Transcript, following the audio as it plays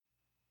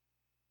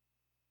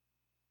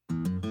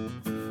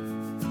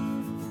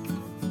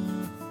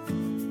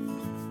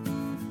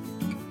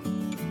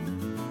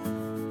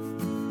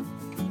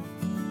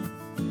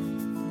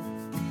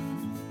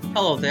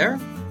Hello there.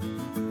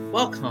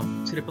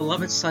 Welcome to the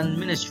Beloved Son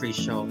Ministry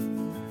Show,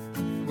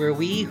 where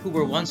we who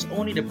were once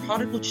only the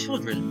prodigal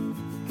children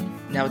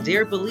now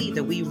dare believe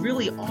that we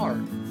really are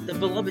the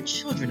beloved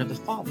children of the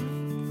Father.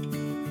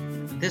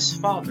 This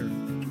Father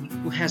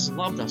who has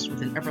loved us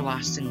with an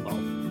everlasting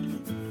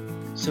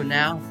love. So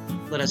now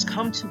let us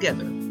come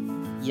together,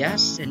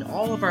 yes, in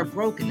all of our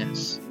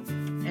brokenness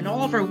and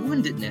all of our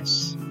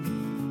woundedness,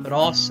 but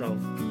also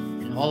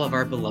in all of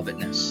our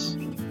belovedness,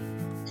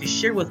 to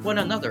share with one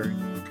another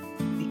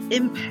the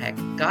impact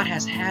God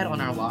has had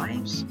on our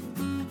lives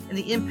and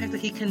the impact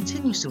that He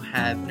continues to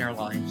have in our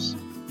lives,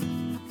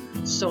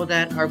 so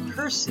that our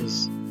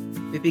curses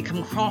may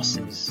become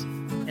crosses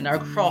and our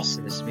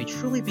crosses may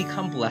truly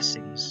become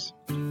blessings.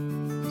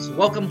 So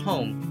welcome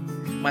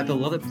home, my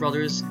beloved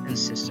brothers and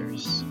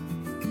sisters.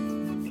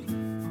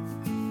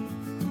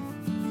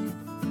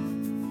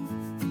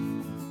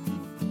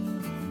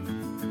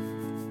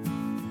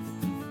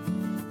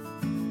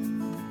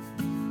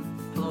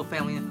 Hello,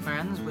 family and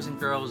friends, boys and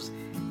girls,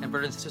 and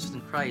brothers and sisters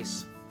in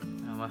Christ.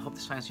 I hope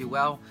this finds you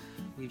well.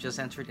 We've just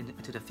entered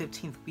into the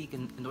 15th week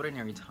in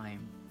Ordinary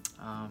Time.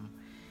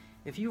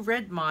 If you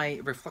read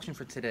my reflection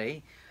for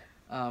today,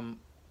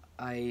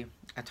 I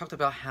talked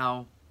about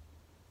how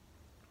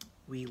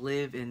we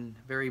live in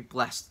very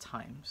blessed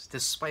times,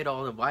 despite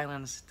all the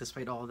violence,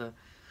 despite all the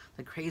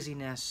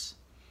craziness,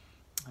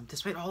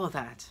 despite all of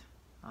that.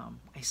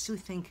 I still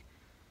think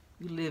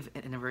we live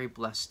in a very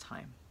blessed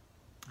time.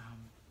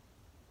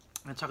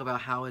 I talk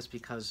about how it's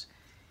because,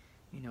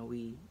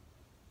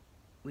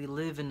 we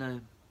live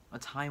in a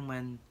time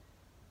when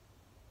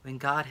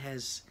God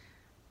has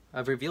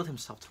revealed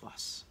Himself to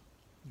us.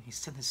 He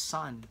sent His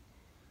Son,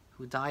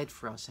 who died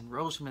for us and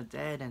rose from the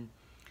dead, and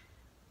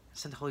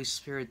sent the Holy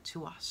Spirit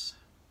to us.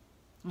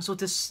 And so,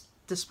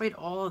 despite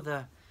all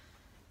the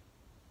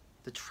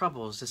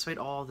troubles, despite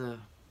all the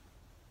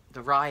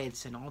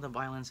riots and all the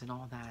violence and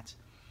all that,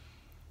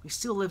 we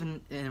still live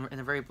in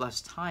a very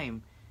blessed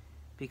time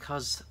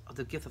because of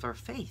the gift of our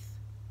faith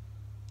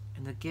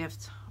and the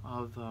gift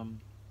of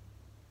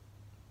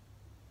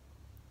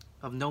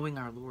knowing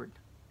our Lord.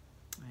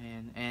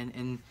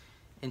 And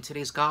in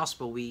today's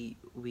gospel, we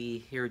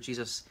hear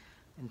Jesus,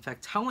 in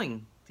fact,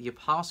 telling the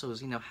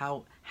apostles,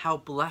 how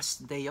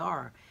blessed they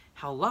are,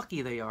 how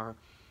lucky they are,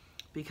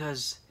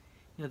 because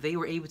they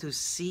were able to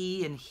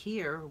see and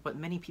hear what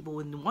many people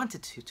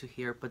wanted to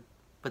hear, but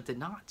did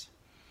not.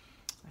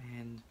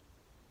 And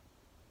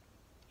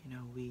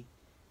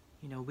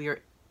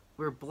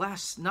we're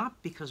blessed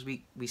not because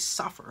we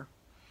suffer,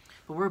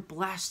 but we're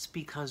blessed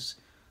because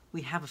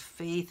we have a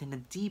faith and a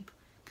deep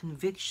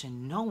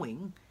conviction,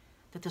 knowing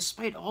that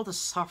despite all the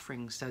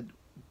sufferings that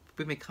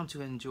we may come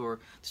to endure,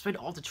 despite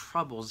all the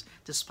troubles,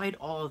 despite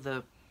all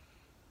the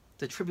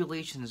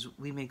tribulations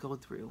we may go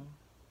through,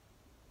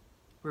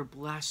 we're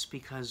blessed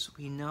because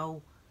we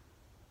know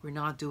we're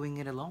not doing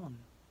it alone.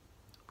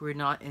 We're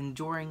not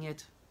enduring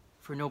it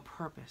for no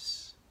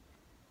purpose.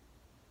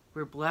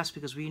 We're blessed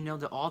because we know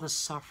that all the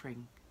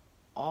suffering,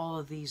 all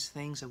of these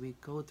things that we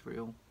go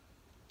through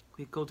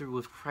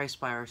with Christ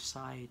by our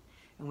side.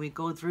 And we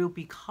go through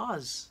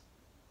because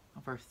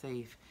of our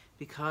faith,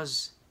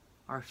 because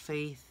our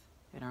faith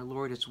in our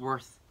Lord is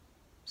worth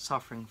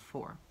suffering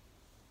for.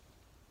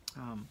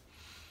 And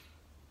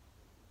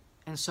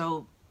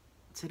so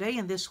today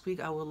and this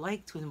week, I would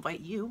like to invite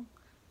you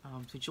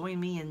to join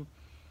me in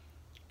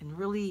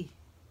really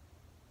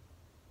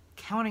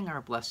counting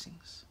our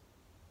blessings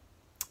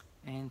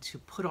and to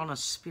put on a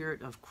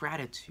spirit of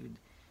gratitude,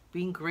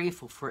 being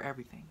grateful for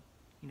everything.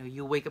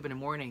 You wake up in the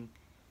morning,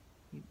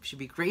 you should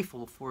be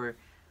grateful for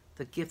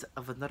the gift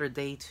of another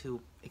day to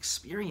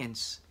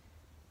experience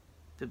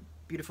the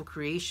beautiful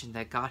creation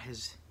that God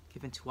has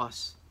given to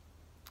us,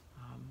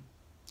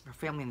 our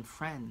family and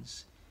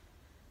friends,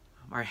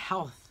 our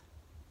health,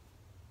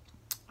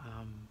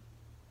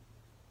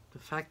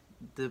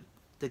 the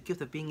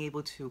gift of being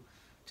able to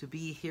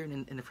be here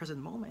in the present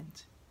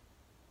moment,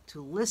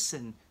 to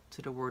listen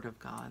to the Word of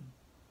God,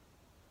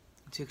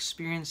 to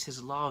experience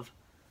His love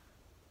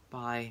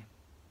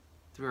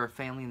through our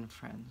family and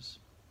friends.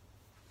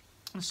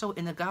 And so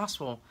in the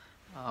gospel,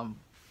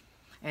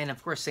 and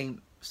of course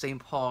Saint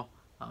Paul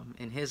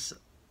in his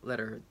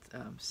letter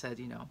said,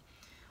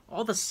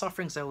 all the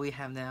sufferings that we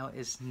have now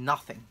is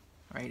nothing,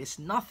 right? It's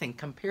nothing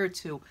compared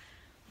to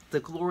the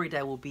glory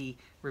that will be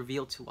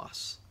revealed to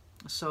us.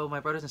 So my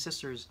brothers and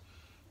sisters,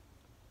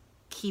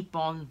 keep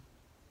on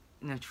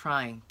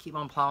trying, keep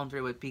on plowing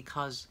through it,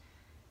 because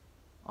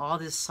all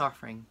this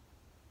suffering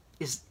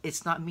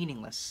it's not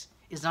meaningless.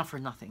 It's not for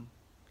nothing.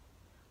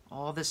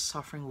 All this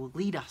suffering will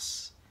lead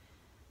us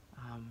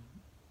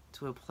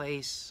to a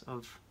place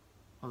of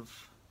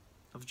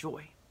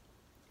joy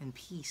and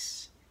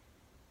peace.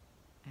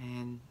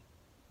 And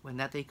when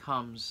that day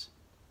comes,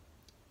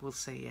 we'll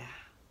say, yeah,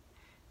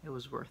 it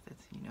was worth it,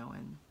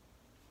 And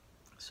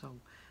so,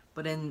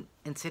 but in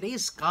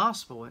today's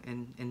gospel,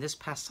 in this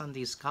past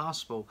Sunday's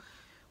gospel,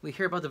 we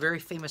hear about the very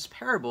famous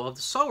parable of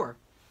the sower,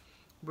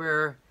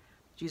 where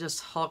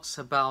Jesus talks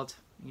about,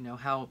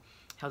 how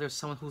how there's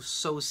someone who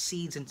sows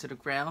seeds into the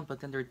ground,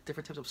 but then there are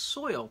different types of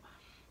soil.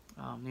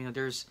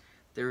 There's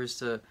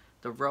the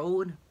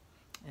road,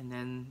 and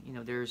then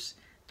there's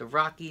the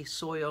rocky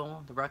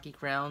soil, the rocky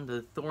ground,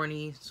 the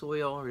thorny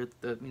soil, or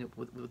the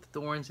with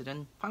thorns, and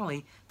then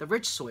finally the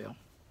rich soil.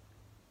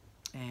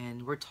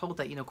 And we're told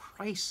that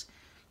Christ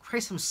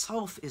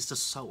Himself is the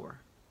sower,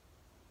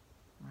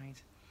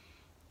 right?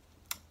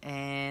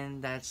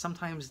 And that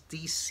sometimes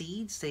these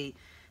seeds they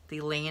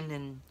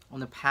land on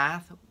the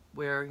path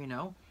where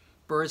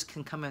birds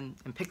can come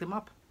and pick them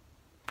up,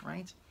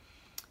 right?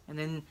 And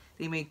then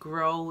they may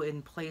grow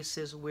in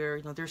places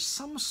where there's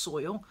some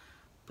soil,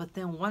 but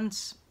then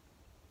once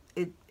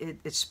it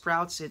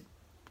sprouts, it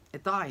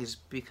dies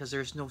because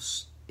there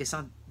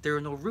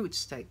are no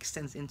roots that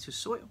extends into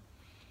soil.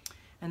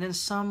 And then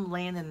some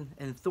land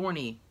in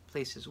thorny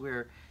places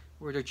where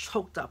they're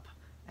choked up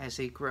as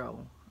they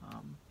grow.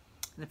 And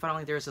then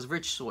finally there's this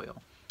rich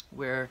soil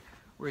where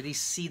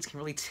these seeds can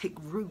really take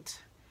root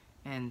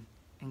and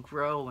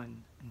grow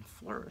and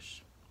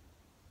flourish.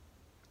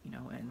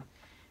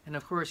 And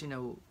of course,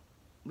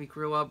 we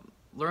grew up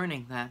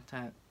learning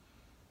that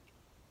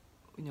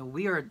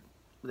we are,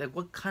 like,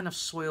 what kind of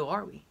soil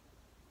are we?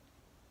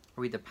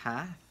 Are we the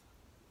path?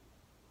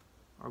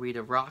 Are we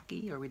the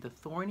rocky? Are we the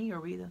thorny?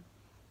 Are we the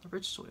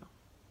rich soil?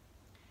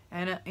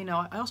 And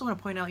I also want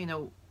to point out,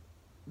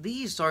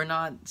 these are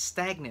not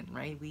stagnant,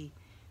 right?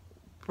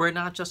 We're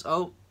not just,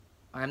 oh,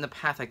 I'm the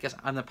path. I guess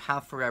I'm the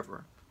path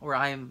forever, or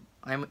I'm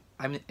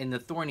in the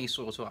thorny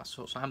soil,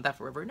 so I'm that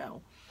forever.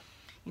 No,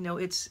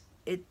 it's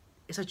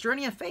a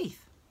journey of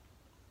faith.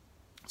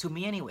 To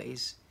me,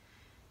 anyways,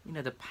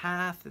 the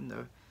path and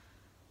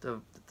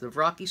the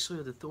rocky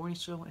soil, the thorny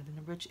soil, and then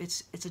the rich.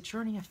 It's a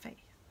journey of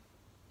faith,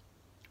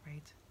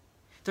 right?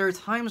 There are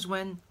times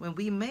when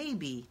we may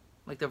be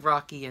like the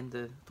rocky and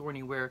the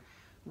thorny, where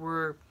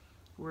we're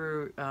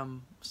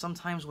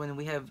sometimes when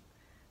we have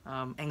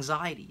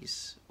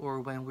anxieties, or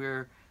when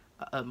we're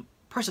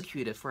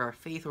persecuted for our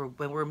faith, or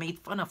when we're made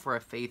fun of for our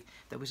faith,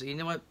 that we say,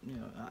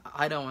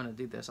 I don't want to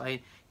do this.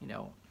 I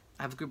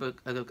have a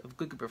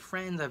good group of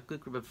friends, I have a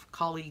good group of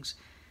colleagues.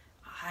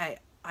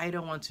 I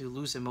don't want to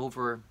lose them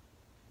over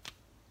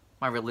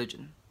my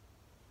religion.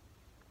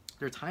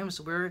 There are times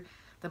where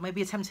that might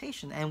be a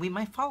temptation, and we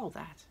might follow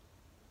that.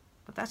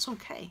 But that's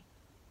okay,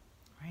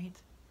 right?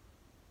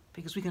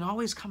 Because we can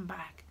always come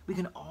back. We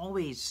can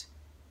always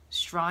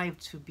strive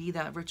to be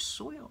that rich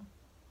soil.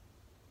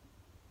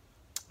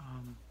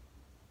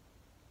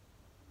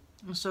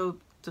 And so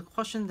the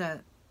question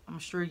that I'm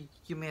sure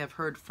you may have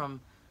heard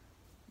from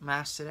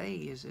Mass today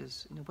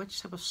is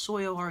which type of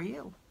soil are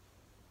you?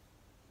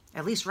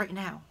 At least right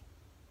now,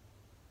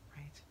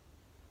 right?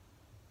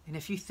 And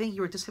if you think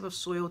you're this type of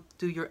soil,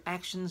 do your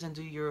actions and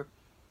do your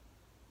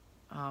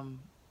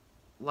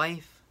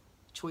life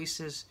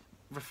choices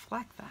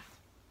reflect that?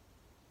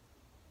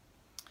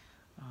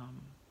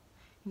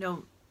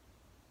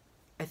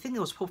 I think it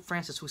was Pope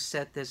Francis who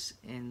said this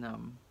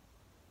in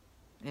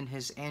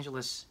his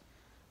Angelus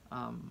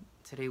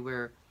today,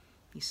 where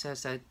he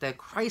says that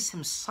Christ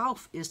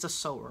Himself is the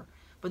sower.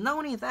 But not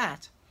only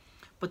that,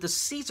 but the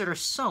seeds that are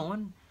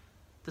sown,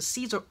 the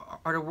seeds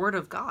are the Word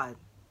of God.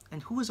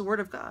 And who is the Word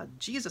of God?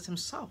 Jesus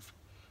Himself.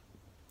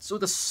 So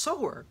the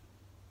sower,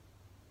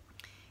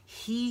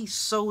 he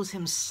sows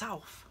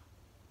himself.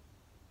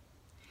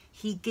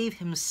 He gave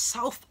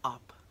himself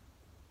up.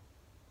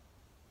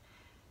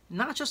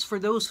 Not just for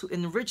those who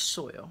in the rich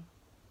soil,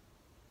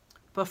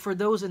 but for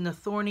those in the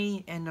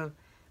thorny and the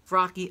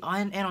rocky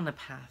and on the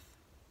path.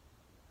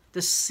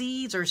 The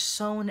seeds are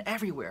sown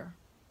everywhere.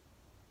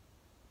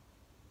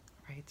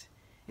 Right?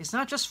 It's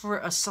not just for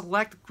a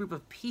select group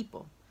of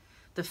people.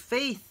 The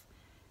faith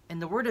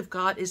and the Word of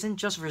God isn't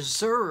just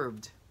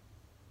reserved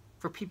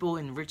for people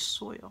in rich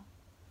soil,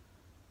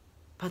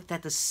 but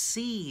that the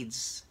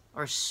seeds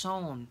are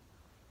sown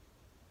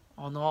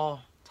on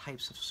all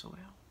types of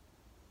soil.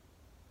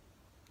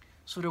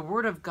 So the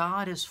Word of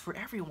God is for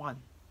everyone,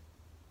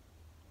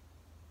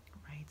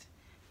 right?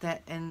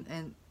 That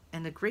and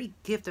the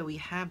great gift that we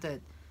have,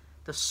 that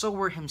the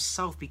sower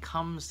himself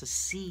becomes the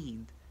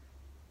seed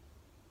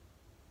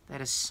that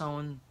is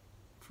sown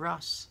for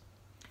us,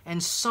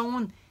 and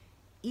sown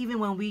even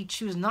when we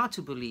choose not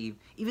to believe,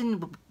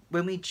 even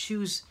when we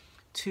choose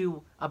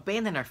to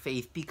abandon our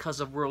faith because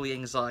of worldly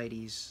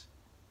anxieties,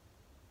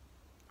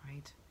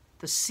 right?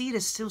 The seed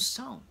is still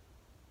sown.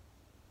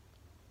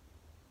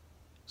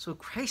 So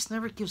Christ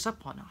never gives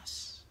up on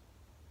us.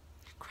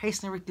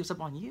 Christ never gives up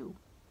on you.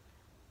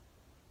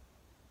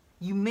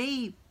 You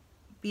may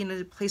be in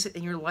a place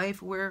in your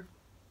life where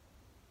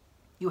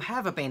you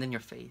have abandoned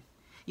your faith.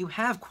 You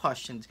have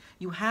questioned.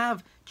 You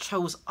have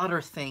chose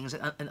other things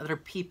and other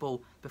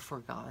people before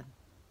God.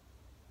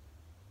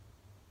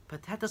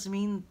 But that doesn't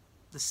mean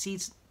the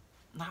seed's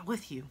not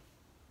with you.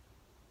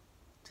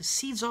 The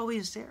seed's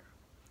always there.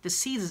 The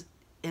seed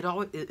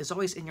is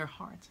always in your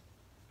heart.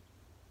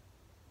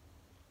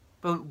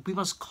 But we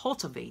must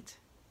cultivate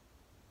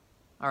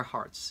our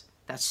hearts,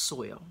 that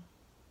soil.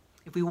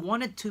 If we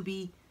want it to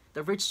be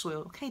the rich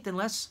soil, okay, then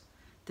let's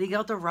dig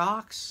out the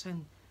rocks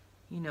and,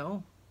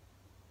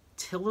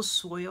 till the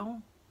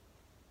soil,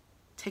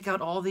 take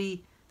out all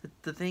the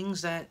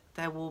things that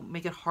will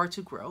make it hard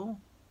to grow,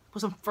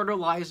 put some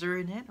fertilizer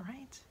in it,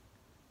 right?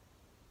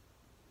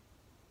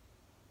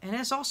 And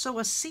it's also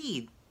a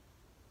seed.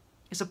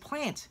 It's a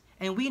plant.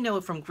 And we know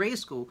from grade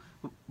school,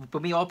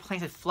 when we all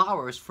planted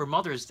flowers for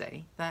Mother's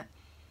Day, that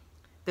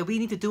we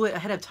need to do it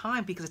ahead of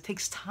time because it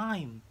takes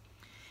time.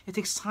 It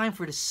takes time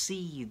for the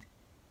seed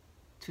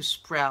to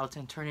sprout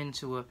and turn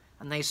into a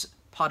nice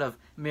pot of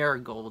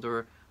marigold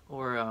or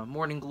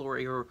morning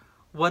glory or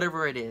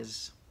whatever it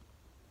is.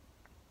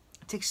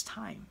 It takes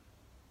time.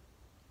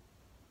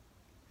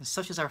 And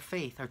such is our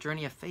faith, our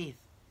journey of faith.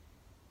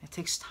 It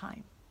takes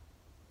time.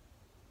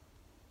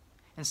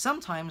 And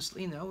sometimes,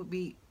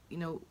 when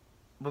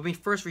we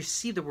first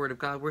receive the Word of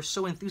God, we're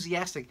so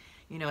enthusiastic,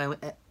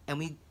 and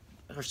we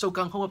are so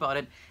gung-ho about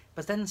it.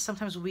 But then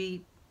sometimes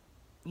we,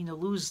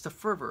 lose the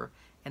fervor.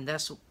 And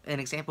that's an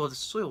example of the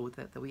soil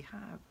that we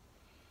have,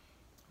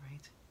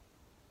 right?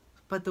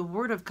 But the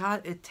Word of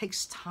God, it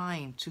takes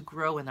time to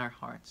grow in our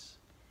hearts.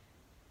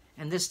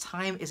 And this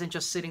time isn't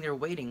just sitting there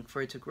waiting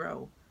for it to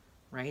grow,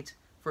 right?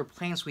 For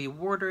plants, we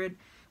water it,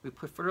 we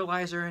put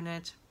fertilizer in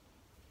it,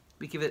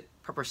 we give it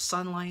proper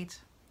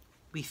sunlight,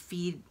 we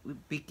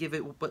give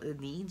it what it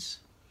needs.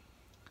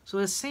 So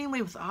the same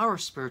way with our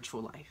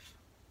spiritual life.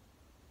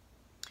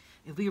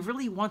 If we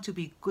really want to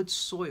be good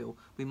soil,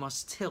 we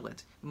must till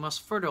it, we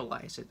must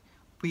fertilize it,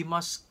 we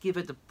must give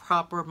it the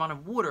proper amount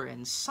of water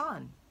and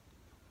sun.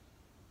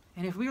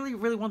 And if we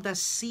really want that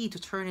seed to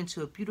turn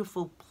into a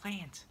beautiful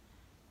plant,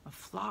 a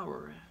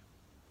flower,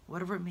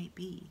 whatever it may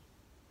be,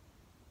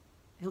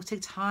 it'll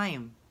take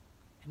time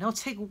and it'll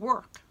take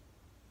work,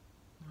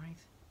 right?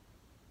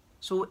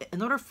 So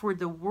in order for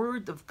the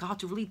Word of God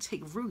to really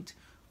take root,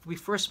 we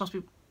first must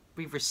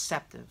be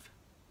receptive.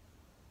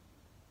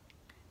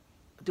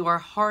 Do our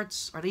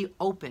hearts, are they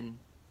open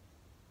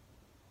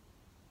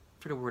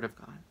for the Word of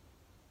God?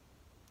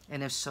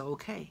 And if so,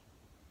 okay.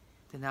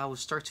 Then I will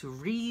start to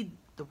read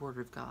the Word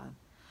of God.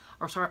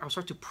 I'll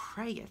start to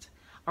pray it.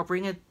 I'll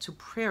bring it to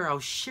prayer. I'll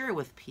share it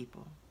with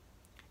people.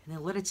 And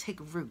then let it take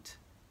root.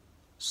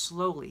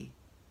 Slowly,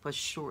 but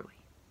surely.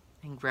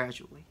 And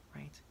gradually,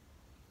 right?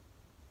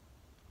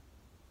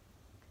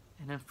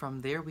 And then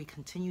from there, we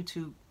continue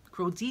to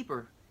grow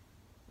deeper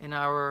in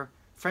our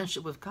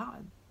friendship with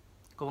God.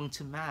 Going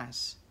to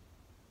Mass,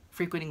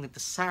 frequenting the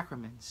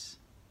sacraments,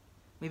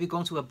 maybe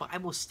going to a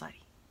Bible study,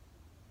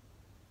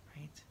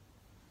 right?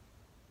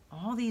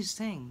 All these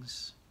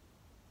things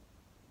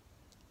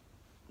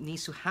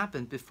needs to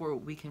happen before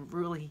we can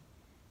really,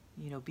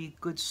 be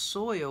good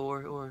soil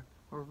or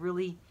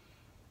really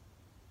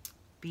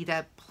be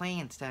that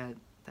plant that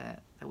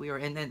we are.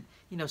 And then,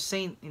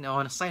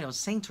 on a side note,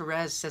 Saint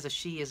Therese says that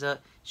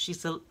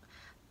she's the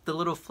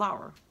little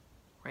flower,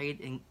 right,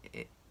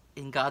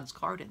 in God's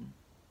garden.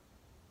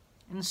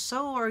 And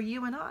so are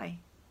you and I.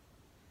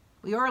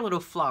 We are little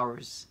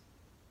flowers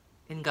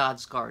in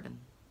God's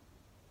garden.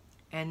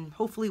 And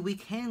hopefully we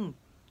can,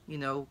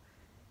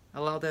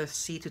 allow the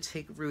seed to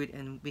take root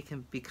and we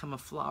can become a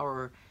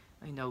flower,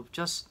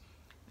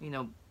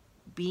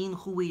 being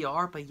who we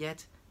are, but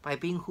yet by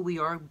being who we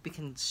are, we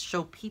can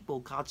show people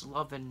God's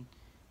love and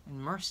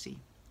mercy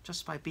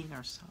just by being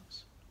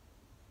ourselves.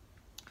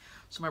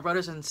 So my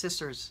brothers and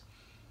sisters,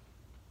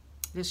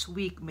 this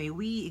week, may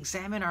we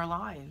examine our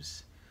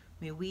lives.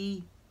 May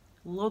we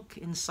look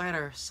inside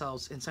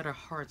ourselves, inside our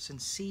hearts,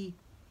 and see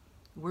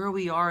where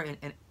we are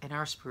in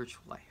our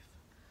spiritual life.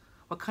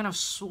 What kind of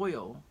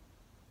soil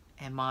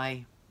am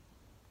I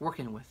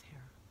working with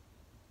here?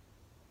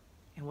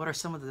 And what are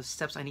some of the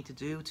steps I need to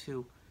do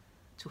to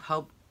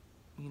help,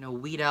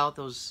 weed out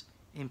those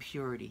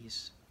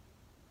impurities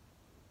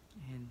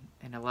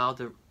and allow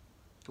the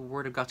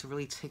Word of God to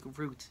really take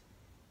root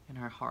in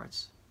our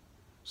hearts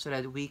so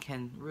that we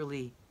can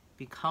really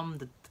become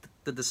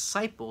the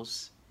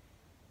disciples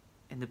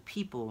and the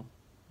people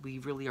we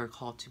really are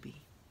called to be.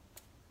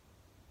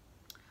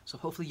 So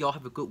hopefully y'all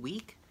have a good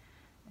week.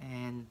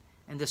 And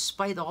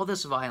despite all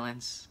this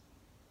violence,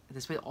 and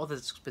despite all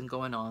that's been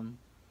going on,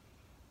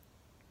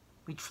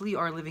 we truly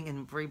are living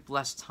in very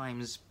blessed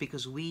times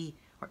because we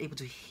are able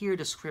to hear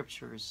the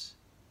Scriptures.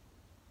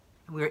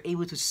 And we are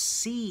able to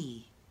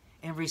see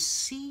and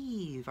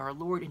receive our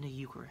Lord in the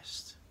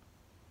Eucharist.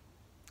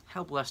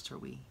 How blessed are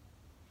we?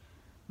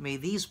 May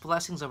these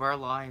blessings of our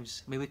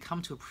lives, may we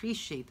come to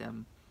appreciate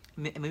them,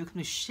 and may we come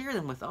to share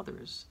them with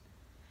others.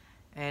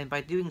 And by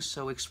doing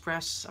so,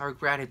 express our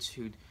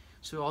gratitude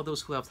to all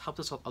those who have helped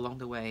us along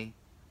the way,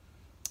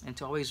 and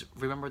to always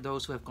remember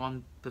those who have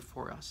gone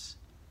before us,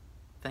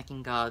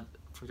 thanking God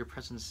for your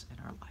presence in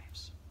our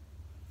lives.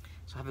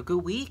 So have a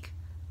good week.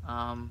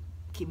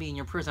 Keep me in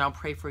your prayers, and I'll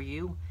pray for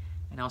you,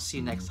 and I'll see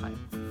you next time.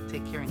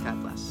 Take care, and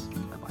God bless.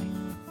 Bye-bye.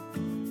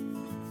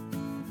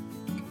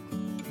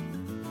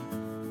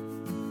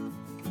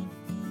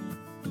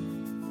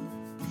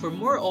 For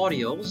more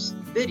audios,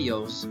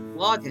 videos,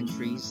 blog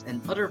entries,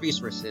 and other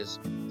resources,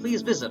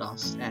 please visit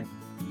us at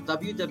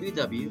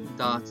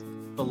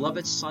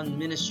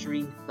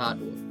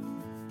www.belovedsonministry.org.